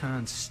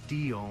 multi-ton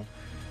steel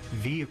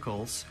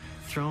vehicles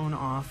thrown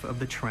off of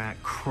the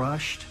track,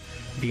 crushed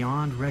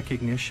beyond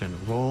recognition,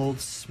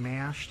 rolled,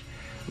 smashed,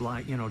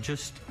 like, you know,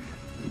 just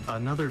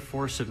another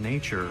force of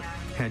nature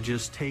had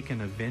just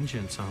taken a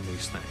vengeance on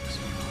these things.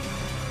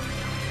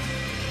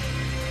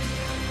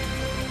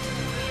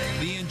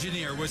 The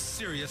engineer was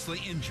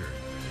seriously injured.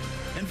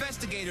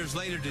 Investigators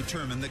later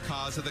determined the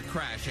cause of the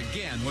crash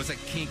again was a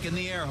kink in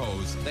the air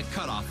hose that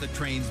cut off the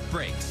train's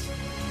brakes.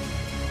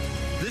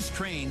 This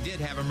train did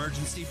have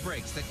emergency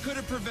brakes that could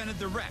have prevented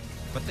the wreck,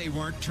 but they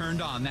weren't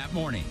turned on that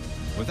morning.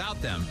 Without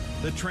them,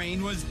 the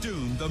train was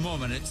doomed the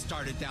moment it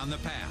started down the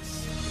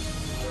pass.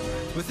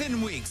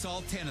 Within weeks,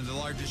 all 10 of the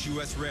largest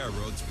U.S.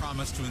 railroads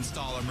promised to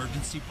install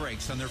emergency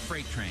brakes on their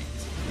freight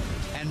trains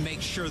and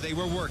make sure they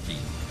were working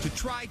to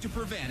try to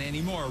prevent any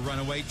more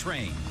runaway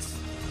trains.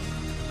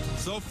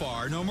 So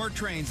far, no more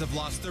trains have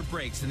lost their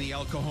brakes in the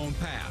El Cajon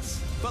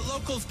Pass, but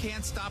locals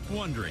can't stop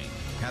wondering,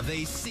 have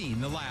they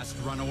seen the last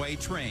runaway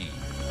train?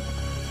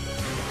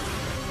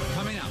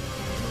 Coming up,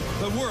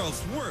 the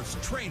world's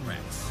worst train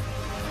wrecks.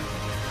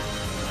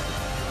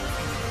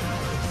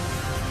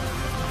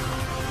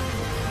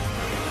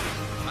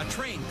 A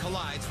train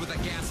collides with a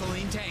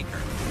gasoline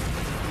tanker.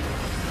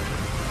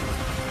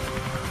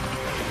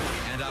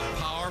 And a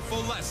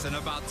powerful lesson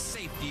about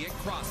safety at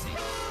crossing.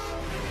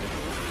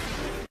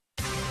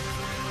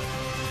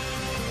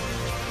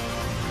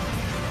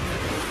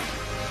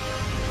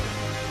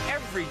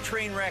 Every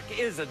train wreck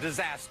is a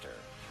disaster,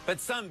 but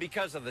some,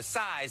 because of the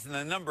size and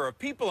the number of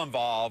people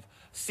involved,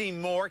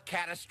 seem more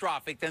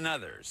catastrophic than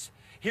others.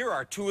 Here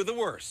are 2 of the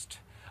worst.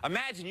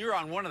 Imagine you're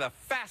on one of the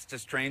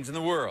fastest trains in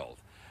the world.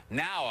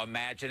 Now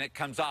imagine it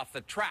comes off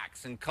the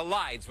tracks and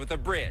collides with a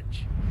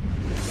bridge.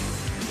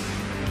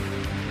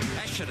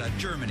 Eschede,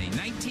 Germany,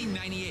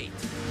 1998.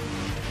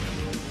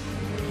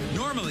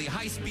 Normally,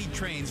 high-speed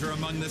trains are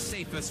among the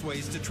safest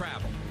ways to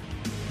travel.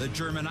 The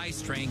German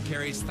ice train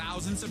carries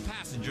thousands of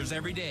passengers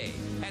every day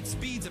at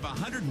speeds of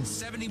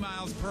 170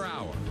 miles per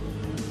hour.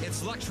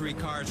 Its luxury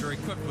cars are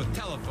equipped with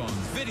telephones,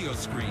 video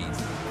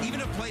screens,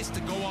 even a place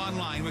to go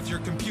online with your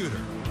computer.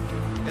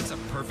 It's a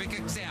perfect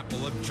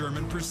example of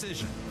German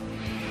precision.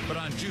 But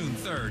on June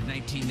 3rd,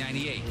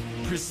 1998,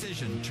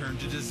 precision turned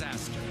to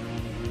disaster.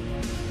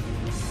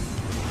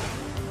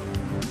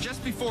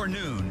 Just before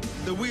noon,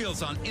 the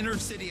wheels on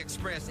Intercity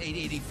Express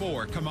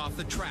 884 come off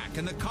the track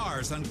and the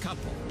cars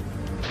uncouple.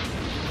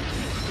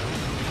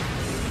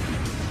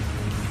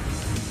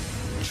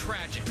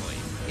 Tragically,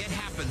 it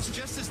happens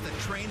just as the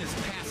train is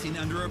passing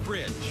under a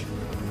bridge.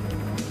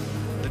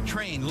 The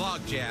train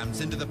log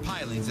jams into the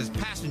pilings as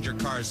passenger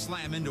cars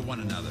slam into one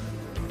another,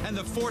 and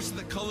the force of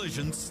the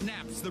collision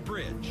snaps the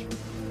bridge.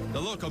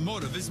 The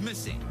locomotive is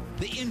missing.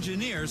 The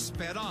engineer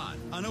sped on,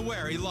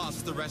 unaware he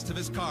lost the rest of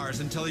his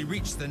cars until he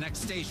reached the next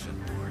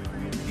station.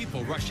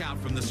 People rush out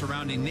from the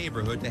surrounding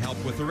neighborhood to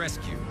help with the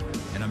rescue.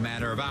 In a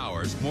matter of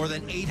hours, more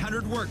than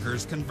 800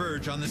 workers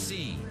converge on the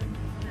scene.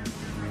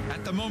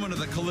 At the moment of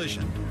the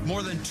collision,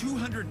 more than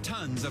 200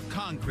 tons of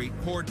concrete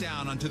poured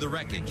down onto the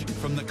wreckage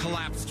from the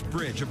collapsed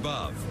bridge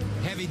above.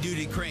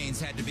 Heavy-duty cranes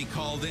had to be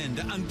called in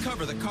to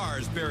uncover the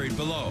cars buried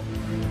below.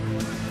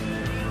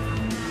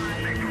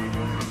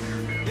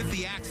 If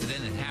the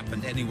accident had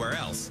happened anywhere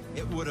else,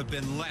 it would have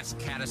been less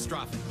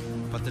catastrophic.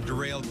 But the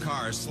derailed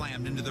cars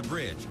slammed into the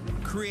bridge,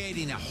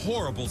 creating a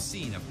horrible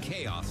scene of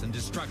chaos and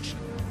destruction.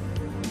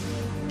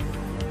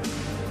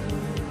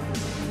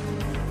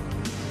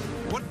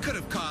 What What could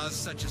have caused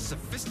such a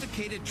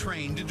sophisticated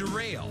train to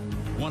derail?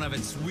 One of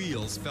its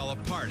wheels fell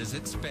apart as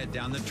it sped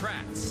down the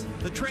tracks.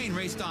 The train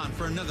raced on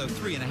for another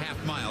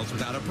 3.5 miles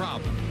without a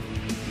problem.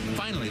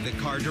 Finally, the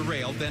car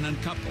derailed, then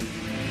uncoupled.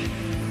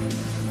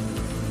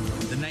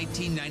 The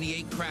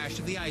 1998 crash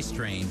of the ice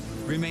train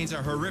remains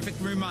a horrific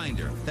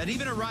reminder that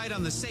even a ride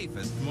on the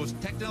safest, most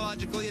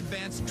technologically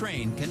advanced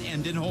train can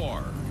end in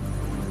horror.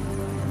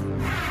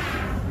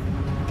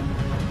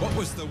 What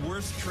was the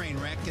worst train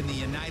wreck in the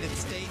United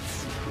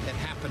States? It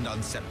happened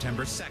on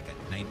September 2nd,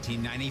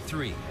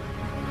 1993.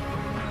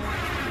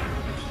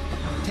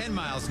 10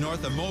 miles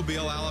north of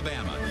Mobile,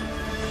 Alabama,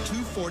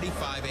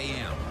 2:45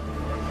 a.m.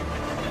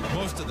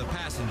 Most of the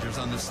passengers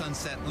on the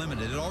Sunset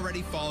Limited had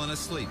already fallen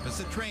asleep as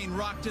the train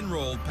rocked and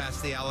rolled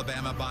past the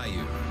Alabama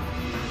Bayou.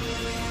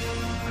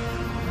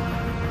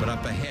 But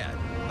up ahead,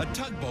 a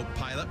tugboat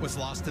pilot was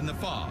lost in the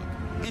fog,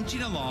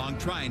 inching along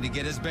trying to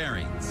get his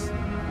bearings.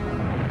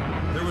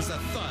 There was a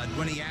thud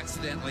when he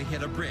accidentally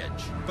hit a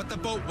bridge, but the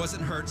boat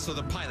wasn't hurt, so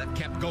the pilot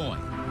kept going.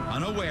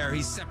 Unaware,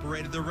 he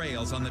separated the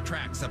rails on the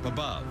tracks up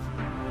above.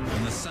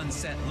 When the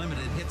Sunset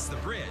Limited hits the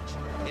bridge,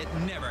 it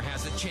never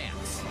has a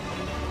chance.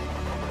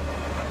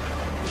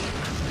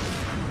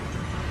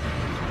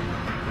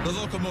 The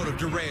locomotive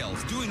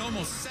derails, doing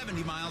almost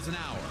 70 miles an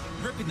hour,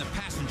 ripping the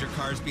passenger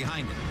cars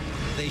behind it.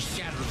 They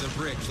shatter the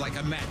bridge like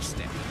a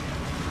matchstick.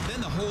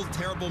 Then the whole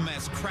terrible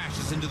mess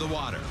crashes into the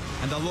water,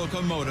 and the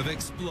locomotive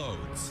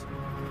explodes.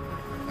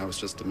 I was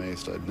just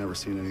amazed. I'd never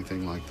seen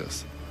anything like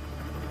this.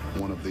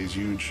 One of these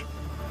huge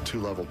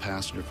two-level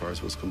passenger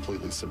cars was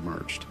completely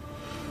submerged.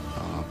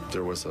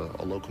 There was a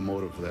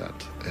locomotive that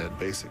had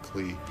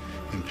basically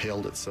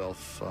impaled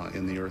itself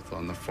in the earth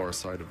on the far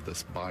side of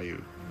this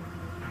bayou.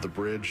 The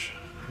bridge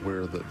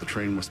where the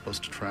train was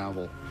supposed to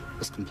travel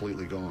was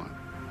completely gone.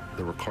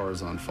 There were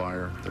cars on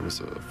fire. There was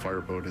a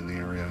fireboat in the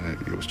area.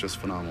 It was just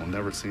phenomenal.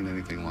 Never seen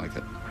anything like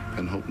it,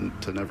 and hoping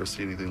to never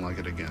see anything like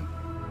it again.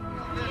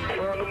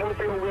 We're on the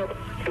Mobile River.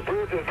 The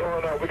bridge is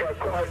going up. We got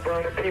cars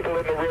burning, people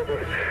in the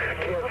river.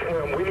 Can't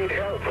swim. We need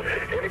help.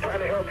 Any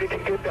kind of help you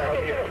can get down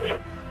here.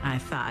 I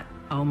thought,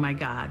 oh my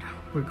God,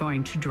 we're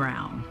going to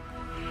drown.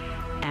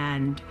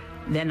 And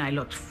then I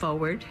looked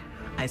forward.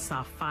 I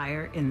saw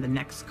fire in the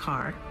next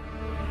car.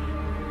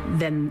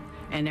 And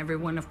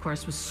everyone, of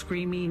course, was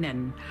screaming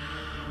and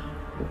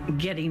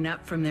getting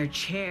up from their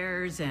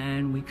chairs,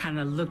 and we kind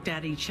of looked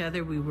at each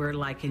other. We were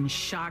like in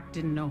shock,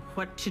 didn't know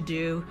what to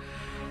do.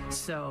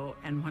 So,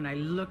 and when I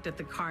looked at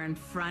the car in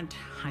front,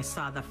 I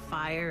saw the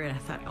fire, and I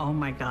thought, oh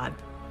my God,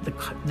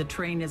 the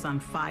train is on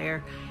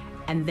fire,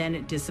 and then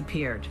it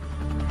disappeared.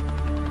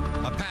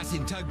 A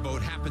passing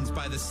tugboat happens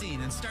by the scene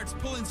and starts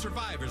pulling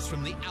survivors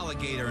from the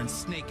alligator and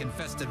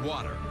snake-infested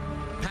water.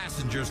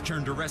 Passengers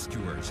turn to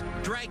rescuers,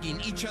 dragging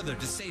each other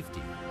to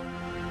safety.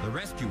 The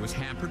rescue was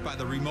hampered by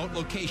the remote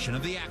location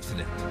of the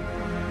accident.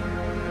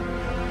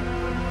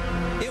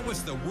 It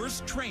was the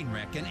worst train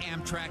wreck in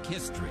Amtrak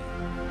history.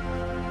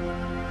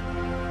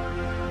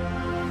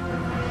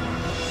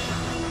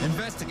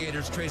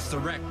 Investigators traced the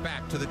wreck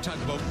back to the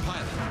tugboat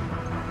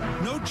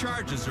pilot. No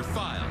charges are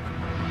filed,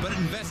 but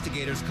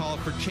investigators call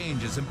for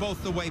changes in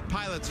both the way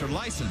pilots are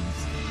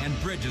licensed and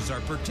bridges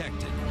are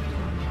protected.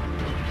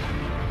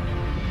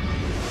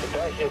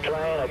 Passenger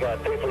train, I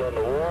got people in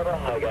the water,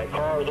 I got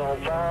cars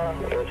on fire,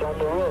 it's on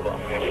the river.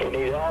 You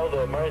need all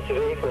the emergency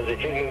vehicles that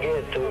you can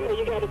get to.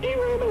 You got a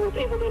derailment with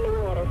people in the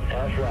water.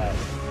 That's right.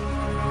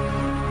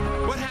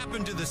 What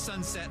happened to the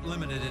Sunset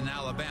Limited in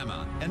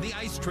Alabama and the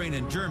ice train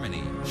in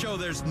Germany show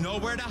there's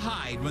nowhere to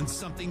hide when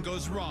something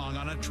goes wrong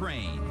on a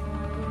train.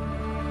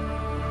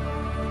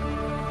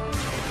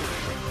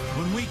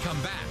 When we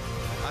come back,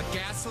 a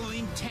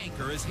gasoline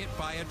tanker is hit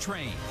by a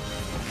train.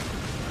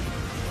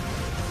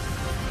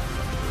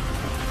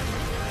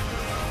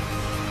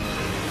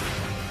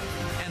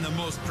 And the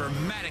most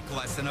dramatic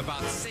lesson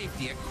about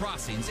safety at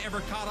crossings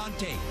ever caught on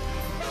tape.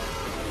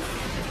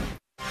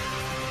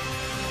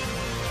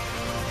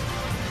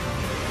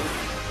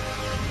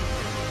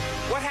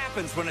 What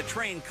happens when a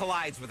train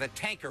collides with a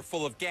tanker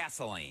full of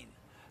gasoline?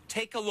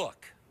 Take a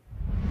look.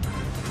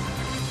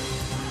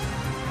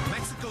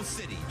 Mexico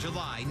City,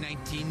 July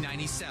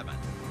 1997.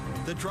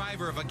 The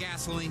driver of a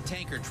gasoline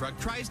tanker truck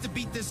tries to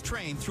beat this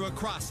train through a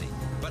crossing,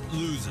 but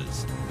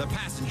loses. The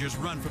passengers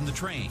run from the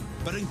train.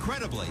 But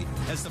incredibly,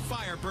 as the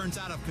fire burns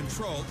out of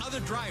control, other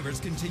drivers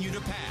continue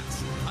to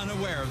pass,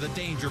 unaware of the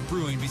danger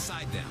brewing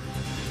beside them.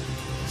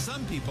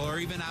 Some people are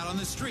even out on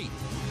the street.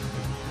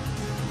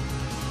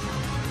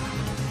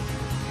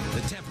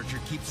 The temperature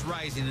keeps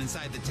rising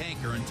inside the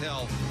tanker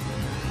until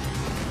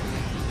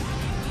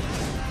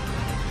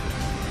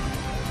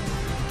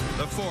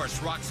the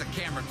force rocks a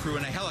camera crew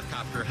in a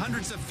helicopter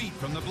hundreds of feet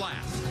from the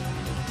blast.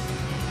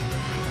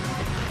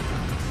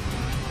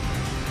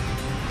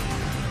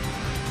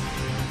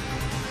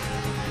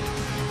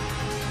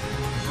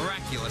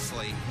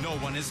 Miraculously, no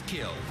one is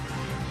killed.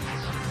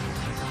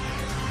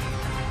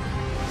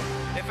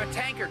 If a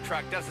tanker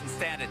truck doesn't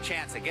stand a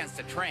chance against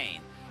a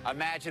train,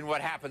 imagine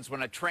what happens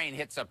when a train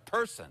hits a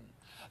person.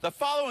 The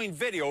following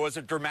video is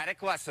a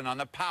dramatic lesson on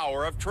the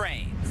power of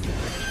trains.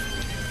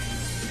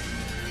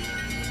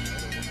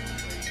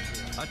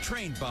 A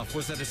train buff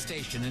was at a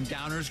station in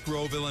Downers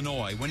Grove,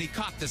 Illinois, when he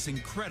caught this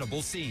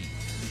incredible scene.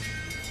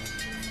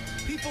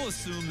 People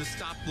assume the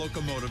stopped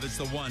locomotive is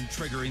the one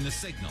triggering the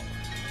signal.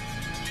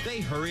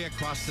 They hurry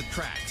across the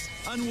tracks,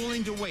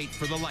 unwilling to wait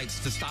for the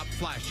lights to stop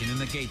flashing and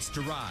the gates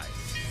to rise.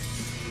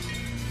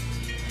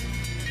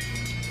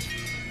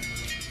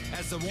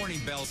 As the warning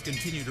bells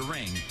continue to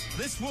ring,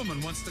 this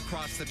woman wants to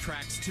cross the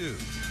tracks too.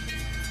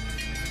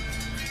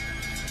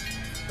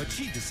 But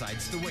she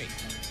decides to wait.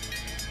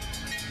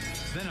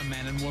 Then a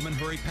man and woman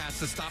hurry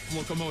past the stopped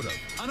locomotive,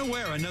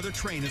 unaware another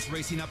train is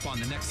racing up on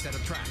the next set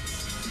of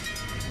tracks.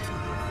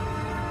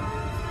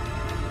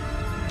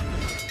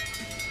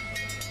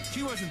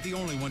 She wasn't the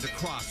only one to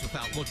cross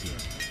without looking.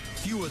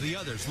 Few of the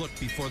others looked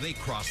before they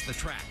crossed the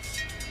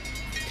tracks.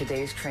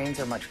 Today's trains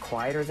are much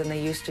quieter than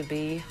they used to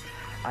be.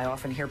 I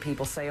often hear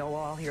people say, oh,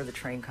 well, I'll hear the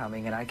train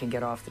coming and I can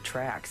get off the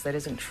tracks. That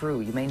isn't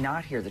true. You may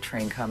not hear the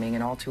train coming,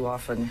 and all too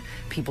often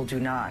people do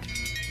not.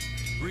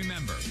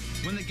 Remember,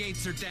 when the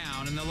gates are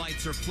down and the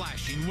lights are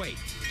flashing, wait.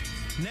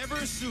 Never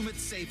assume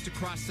it's safe to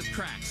cross the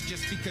tracks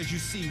just because you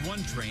see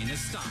one train has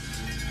stopped.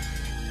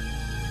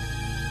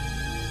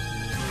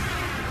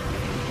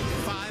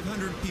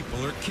 500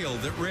 people are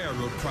killed at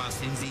railroad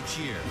crossings each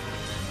year.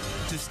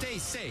 To stay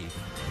safe,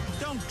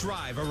 don't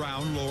drive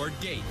around lowered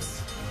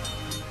gates.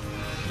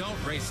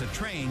 Don't race a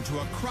train to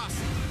a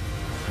crossing.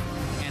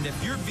 And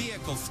if your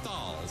vehicle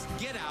stalls,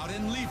 get out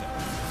and leave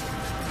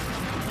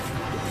it.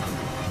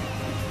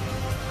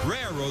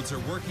 Railroads are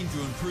working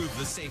to improve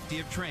the safety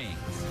of trains.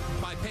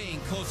 By paying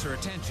closer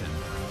attention,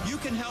 you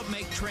can help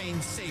make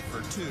trains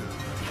safer too.